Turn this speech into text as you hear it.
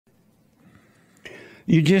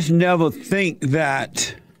You just never think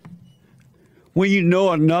that when you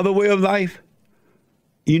know another way of life,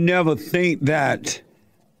 you would never think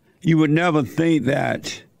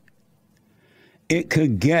that it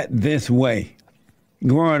could get this way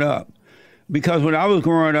growing up. Because when I was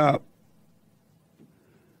growing up,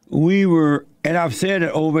 and I've said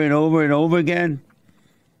it over and over and over again,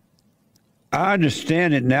 I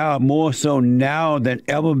understand it now more so now than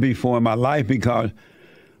ever before in my life, because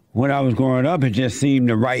when I was growing up, it just seemed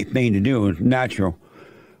the right thing to do. It was natural.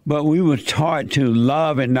 But we were taught to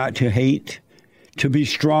love and not to hate, to be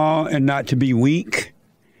strong and not to be weak,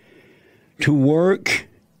 to work,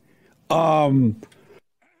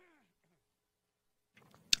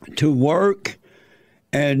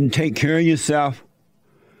 and take care of yourself,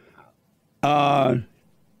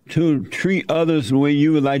 to treat others the way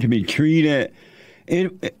you would like to be treated.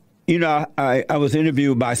 I was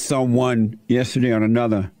interviewed by someone yesterday on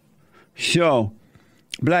another show,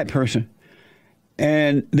 black person,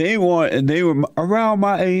 and they were around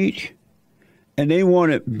my age, and they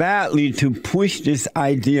wanted badly to push this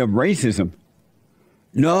idea of racism.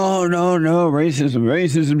 No,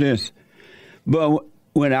 racism this. But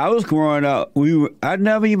when I was growing up, I'd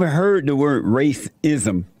never even heard the word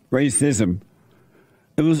racism.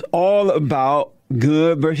 It was all about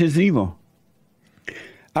good versus evil.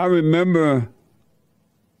 I remember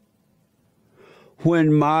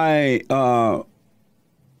when we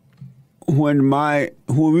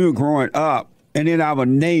were growing up, and in our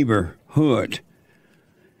neighborhood,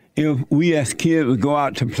 if we as kids would go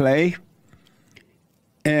out to play,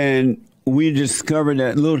 and we discovered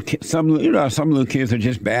that some little kids are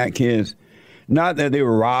just bad kids. Not that they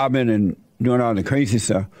were robbing and doing all the crazy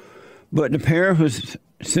stuff, but the parents was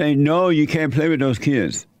saying, no, you can't play with those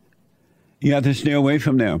kids. You have to stay away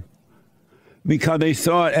from them, because they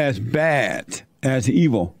saw it as bad, as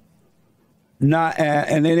evil, and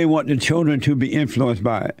then they want the children to be influenced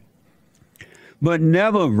by it. But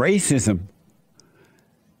never racism.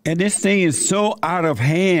 And this thing is so out of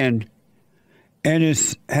hand, and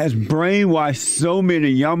has brainwashed so many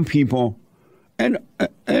young people, and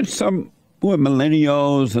some were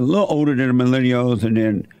millennials, a little older than the millennials, and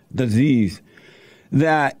then the Z's,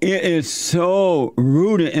 that it is so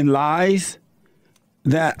rooted in lies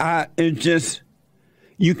that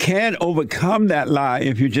you can't overcome that lie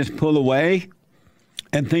if you just pull away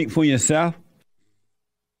and think for yourself.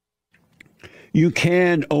 You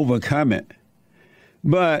can overcome it.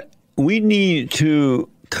 But we need to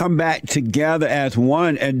come back together as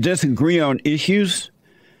one and disagree on issues,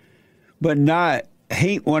 but not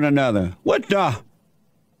hate one another. What the?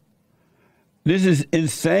 This is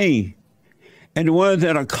insane. And the ones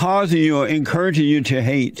that are causing you or encouraging you to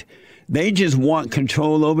hate, they just want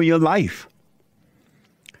control over your life.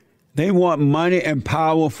 They want money and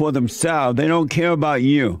power for themselves. They don't care about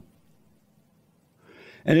you.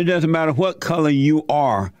 And it doesn't matter what color you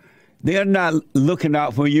are. They're not looking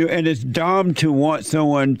out for you. And it's dumb to want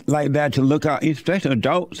someone like that to look out, especially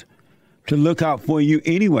adults, to look out for you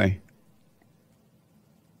anyway.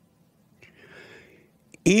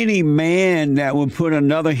 Any man that would put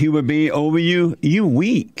another human being over you, you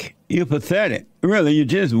weak. You're pathetic. Really, you're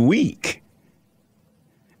just weak.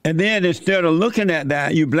 And then instead of looking at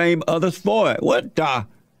that, you blame others for it. What the?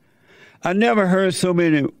 I never heard so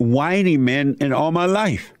many whiny men in all my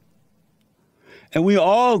life. And we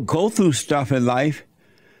all go through stuff in life,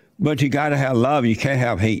 but you got to have love. You can't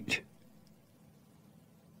have hate.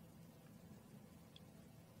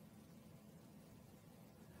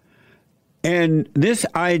 And this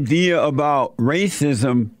idea about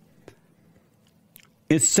racism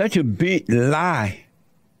is such a big lie.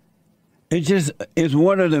 It just is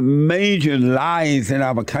one of the major lies in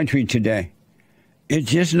our country today. It's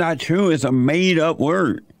just not true. It's a made-up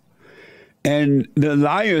word. And the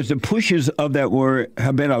liars, the pushers of that word,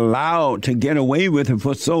 have been allowed to get away with it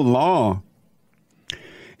for so long.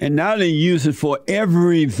 And now they use it for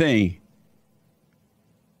everything.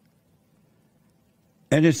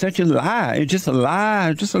 And it's such a lie. It's just a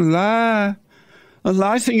lie. Just a lie. A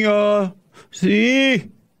lie, senor. See?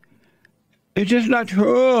 It's just not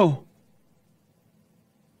true.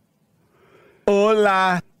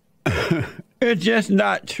 Hola. It's just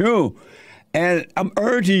not true. And I'm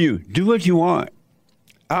urging you, do what you want.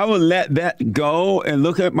 I will let that go and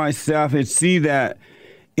look at myself and see that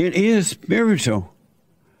it is spiritual.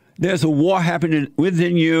 There's a war happening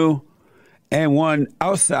within you and one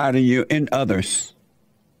outside of you in others.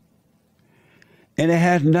 And it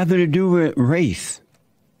has nothing to do with race.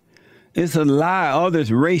 It's a lie, all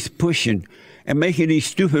this race pushing and making these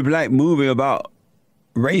stupid black movies about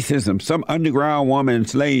racism, some underground woman,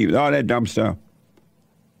 slaves, all that dumb stuff.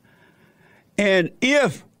 And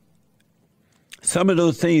if some of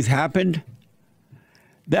those things happened,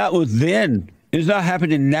 that was then. It's not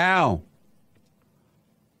happening now.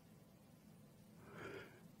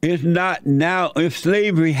 It's not now. If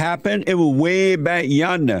slavery happened, it was way back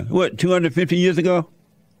yonder. What, 250 years ago?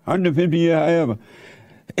 150 years, however.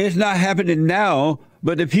 It's not happening now,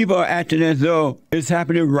 but the people are acting as though it's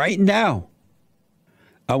happening right now.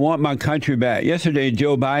 I want my country back. Yesterday,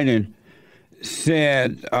 Joe Biden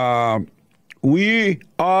said, we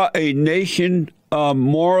are a nation of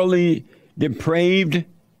morally depraved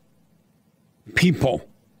people.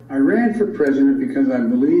 I ran for president because I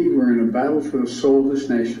believe we're in a battle for the soul of this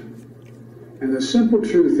nation. And the simple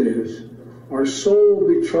truth is, our soul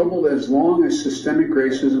will be troubled as long as systemic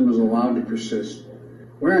racism is allowed to persist.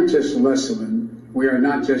 We aren't just we are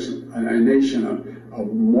not just a nation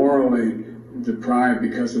of morally deprived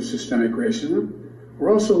because of systemic racism.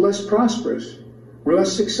 We're also less prosperous. We're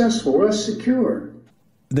less successful. We're less secure.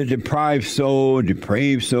 The depraved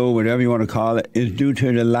soul, whatever you want to call it, is due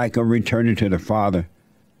to the lack of returning to the Father.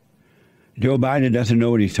 Joe Biden doesn't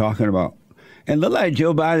know what he's talking about. And look like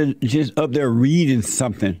Joe Biden just up there reading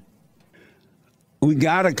something. We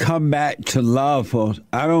got to come back to love, folks.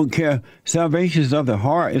 I don't care. Salvation is of the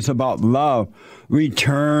heart. It's about love.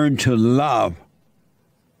 Return to love.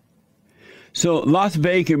 So Las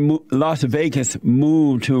Vegas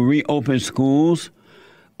moved to reopen schools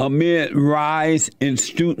amid rise in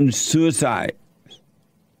student suicide.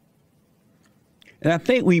 And I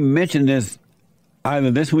think we mentioned this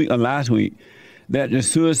either this week or last week, that the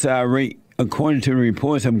suicide rate, according to the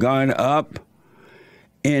reports, have gone up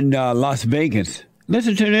in Las Vegas.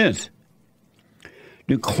 Listen to this.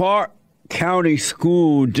 The Clark County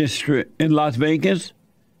School District in Las Vegas,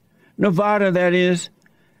 Nevada that is,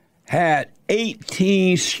 had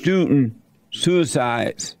 18 student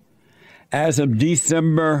suicides as of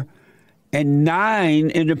December and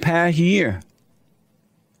 9 in the past year.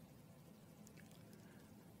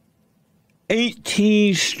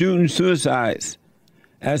 18 student suicides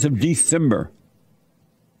as of December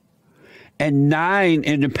and 9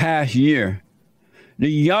 in the past year. The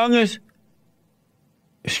youngest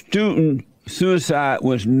student suicide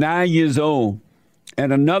was 9 years old,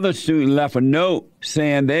 and another student left a note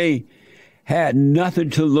saying they had nothing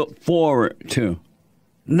to look forward to.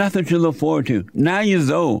 Nothing to look forward to. 9 years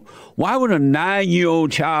old. Why would a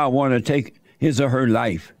 9-year-old child want to take his or her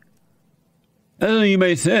life? That doesn't even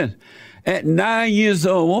make sense. At 9 years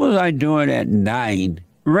old, what was I doing at 9?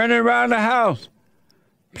 Running around the house,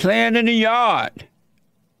 playing in the yard,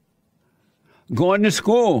 going to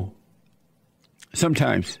school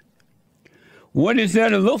sometimes. What is there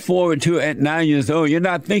to look forward to at 9 years old? You're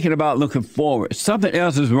not thinking about looking forward. Something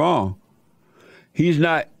else is wrong. He's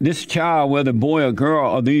not, this child, whether boy or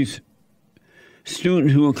girl, or these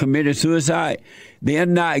students who have committed suicide, they're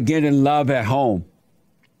not getting love at home.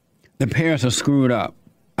 The parents are screwed up.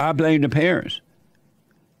 I blame the parents.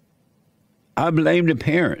 I blame the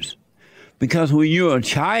parents. Because when you're a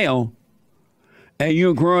child and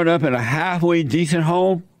you're growing up in a halfway decent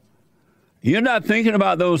home, you're not thinking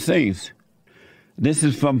about those things. This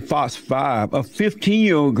is from Fox 5. A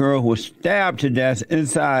 15-year-old girl was stabbed to death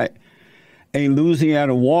inside a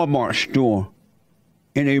Louisiana Walmart store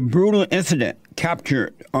in a brutal incident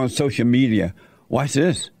captured on social media. Watch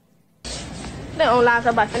this. They don't lie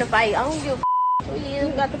about finna fight. I don't give a who you is.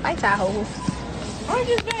 You got to fight that hoe. I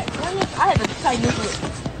just I had to tighten this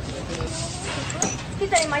up. He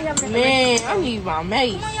said he might have been. Man, I need my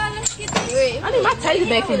mate. I need my taste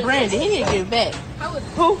back from Brandon. He need to get it back.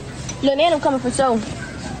 Who? Look, then I'm coming for show.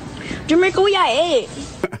 Jamaica, we got Ed.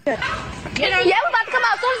 Yeah, we about to come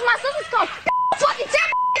out as soon as my sisters come. Fucking tell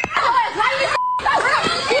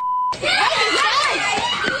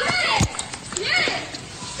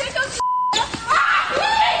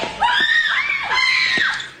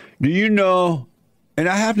Do you know, and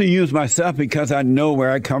I have to use myself because I know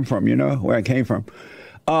where I come from, you know, where I came from.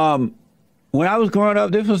 When I was growing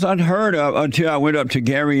up, this was unheard of until I went up to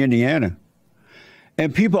Gary, Indiana.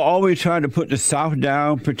 And people always tried to put the South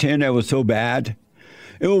down, pretend that was so bad.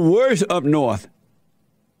 It was worse up north.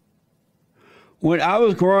 When I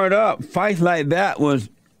was growing up, fights like that was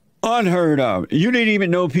unheard of. You didn't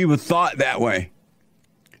even know people thought that way.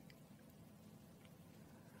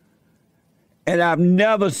 And I've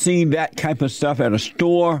never seen that type of stuff at a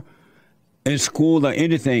store, in school, or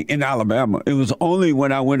anything in Alabama. It was only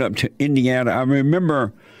when I went up to Indiana. I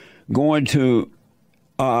remember going to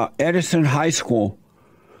Edison High School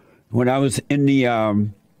when I was in the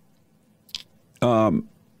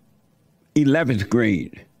 11th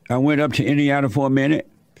grade. I went up to Indiana for a minute.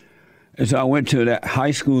 And so I went to that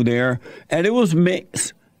high school there, and it was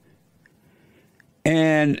mixed.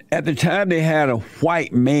 And at the time, they had a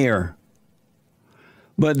white mayor.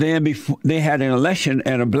 But then before, they had an election,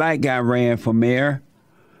 and a black guy ran for mayor,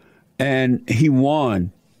 and he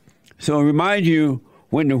won. So remind you,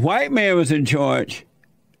 when the white man was in charge,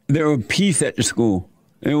 there was peace at the school.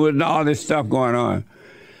 There wasn't all this stuff going on.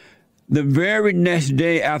 The very next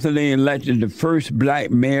day after they elected the first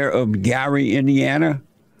black mayor of Gary, Indiana,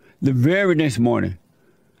 the very next morning,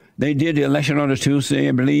 they did the election on a Tuesday,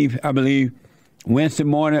 I believe. Wednesday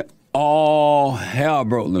morning, all hell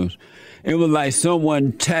broke loose. It was like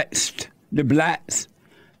someone texted the blacks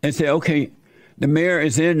and said, okay, the mayor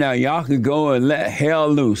is in now. Y'all can go and let hell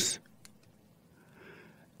loose.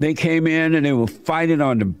 They came in and they were fighting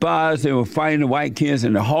on the bus. They were fighting the white kids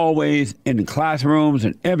in the hallways, in the classrooms,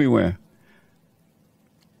 and everywhere.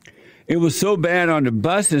 It was so bad on the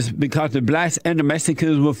buses because the blacks and the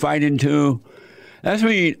Mexicans were fighting too. That's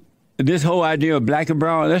when this whole idea of black and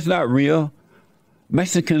brown, that's not real.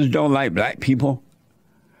 Mexicans don't like black people.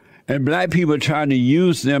 And black people are trying to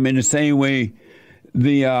use them in the same way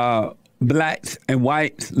the blacks and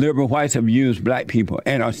whites, liberal whites, have used black people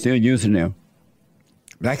and are still using them.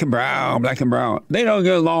 Black and brown, black and brown. They don't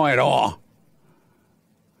get along at all.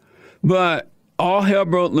 But all hell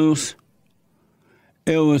broke loose.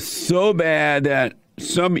 It was so bad that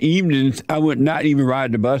some evenings I would not even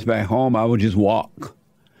ride the bus back home. I would just walk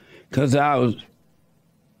because I was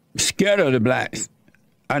scared of the blacks.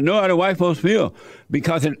 I know how the white folks feel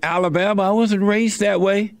because in Alabama, I wasn't raised that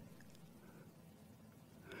way.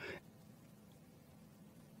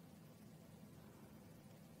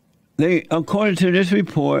 According to this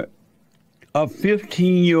report, a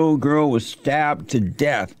 15-year-old girl was stabbed to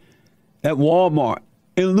death at Walmart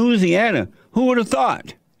in Louisiana. Who would have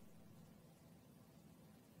thought?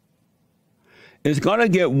 It's going to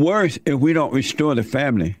get worse if we don't restore the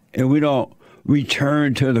family, if we don't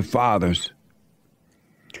return to the fathers.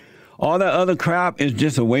 All that other crap is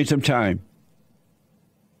just a waste of time.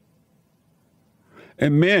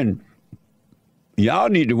 And men, y'all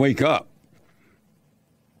need to wake up.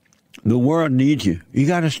 The world needs you. You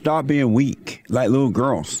got to stop being weak like little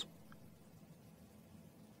girls.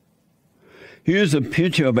 Here's a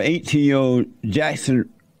picture of an 18-year-old Jackson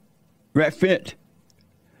Redfit.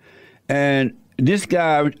 And this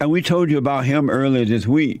guy, and we told you about him earlier this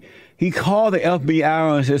week, he called the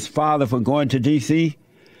FBI on his father for going to D.C.,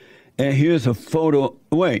 and here's a photo.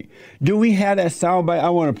 Wait, do we have that soundbite? I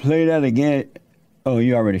want to play that again. Oh,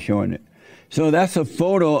 you're already showing it. So that's a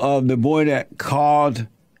photo of the boy that called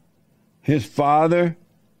his father,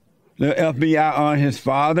 the FBI on his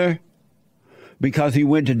father, because he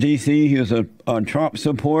went to D.C. He was a Trump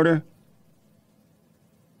supporter.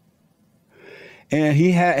 And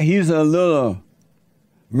he's a little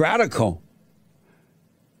radical.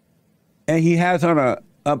 And he has on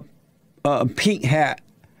a pink hat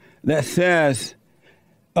that says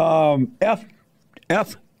F12.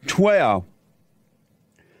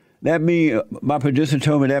 That means, my producer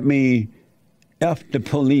told me that means F the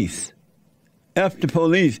police. F the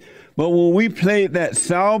police. But when we played that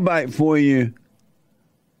soundbite for you,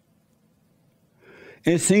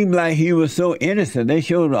 it seemed like he was so innocent. They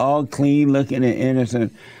showed him all clean looking and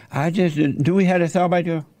innocent. Do we have that soundbite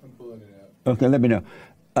there? I'm pulling it out. Okay, let me know.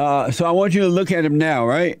 So I want you to look at him now,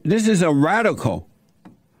 right? This is a radical.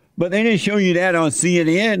 But they didn't show you that on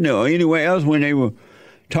CNN or anywhere else when they were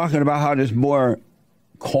talking about how this boy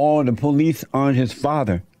called the police on his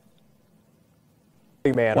father.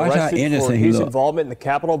 A man arrested for his involvement in the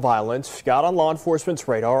Capitol violence got on law enforcement's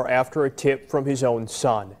radar after a tip from his own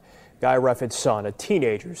son. Guy Reffitt's son, a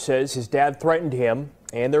teenager, says his dad threatened him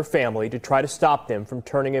and their family to try to stop them from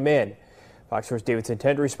turning him in. Fox 4's David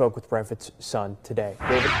Santendry spoke with Reffitt's son today.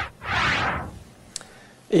 David?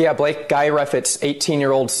 Yeah, Blake, Guy Reffitt's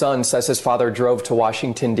 18-year-old son says his father drove to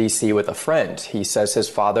Washington, D.C. with a friend. He says his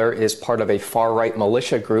father is part of a far-right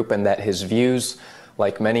militia group and that his views,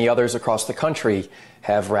 like many others across the country,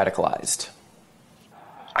 have radicalized.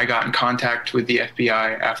 I got in contact with the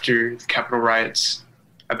FBI after the Capitol riots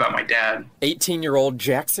about my dad. 18-year-old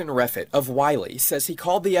Jackson Reffitt of Wiley says he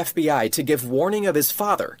called the FBI to give warning of his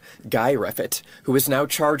father, Guy Reffitt, who is now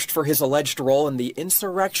charged for his alleged role in the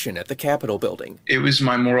insurrection at the Capitol building. It was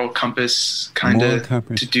my moral compass, kind of,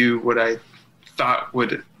 to do what I thought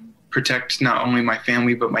would protect not only my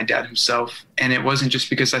family, but my dad himself. And it wasn't just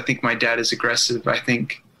because I think my dad is aggressive. I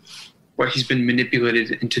think what he's been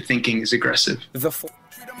manipulated into thinking is aggressive.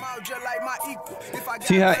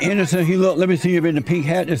 See how innocent he looked? Let me see him in the pink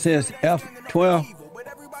hat that says F12.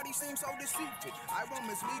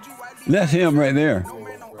 That's him right there.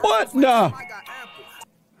 What? No.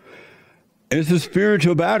 It's a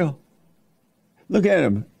spiritual battle. Look at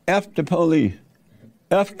him. F the police.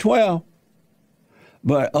 F12.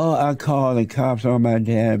 But, I called the cops on my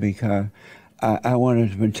dad because I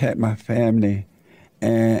wanted to protect my family.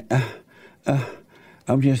 And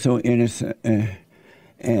I'm just so innocent.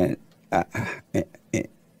 And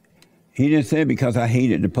he didn't say it because I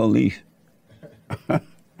hated the police.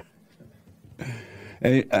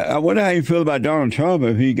 I wonder how you feel about Donald Trump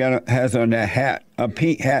if he has on that hat, a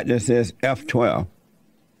pink hat that says F12.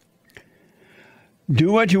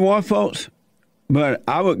 Do what you want, folks, but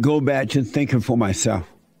I would go back to thinking for myself.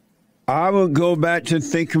 I would go back to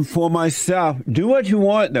thinking for myself. Do what you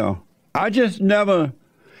want, though. I didn't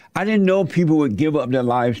know people would give up their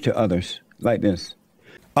lives to others like this.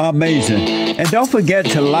 Amazing. And don't forget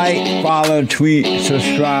to like, follow, tweet,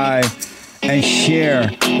 subscribe, and share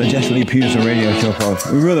the JLP Peterson Radio Show, folks.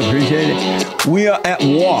 We really appreciate it. We are at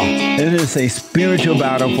war. It is a spiritual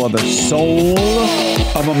battle for the soul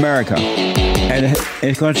of America. And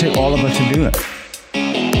it's going to take all of us to do it.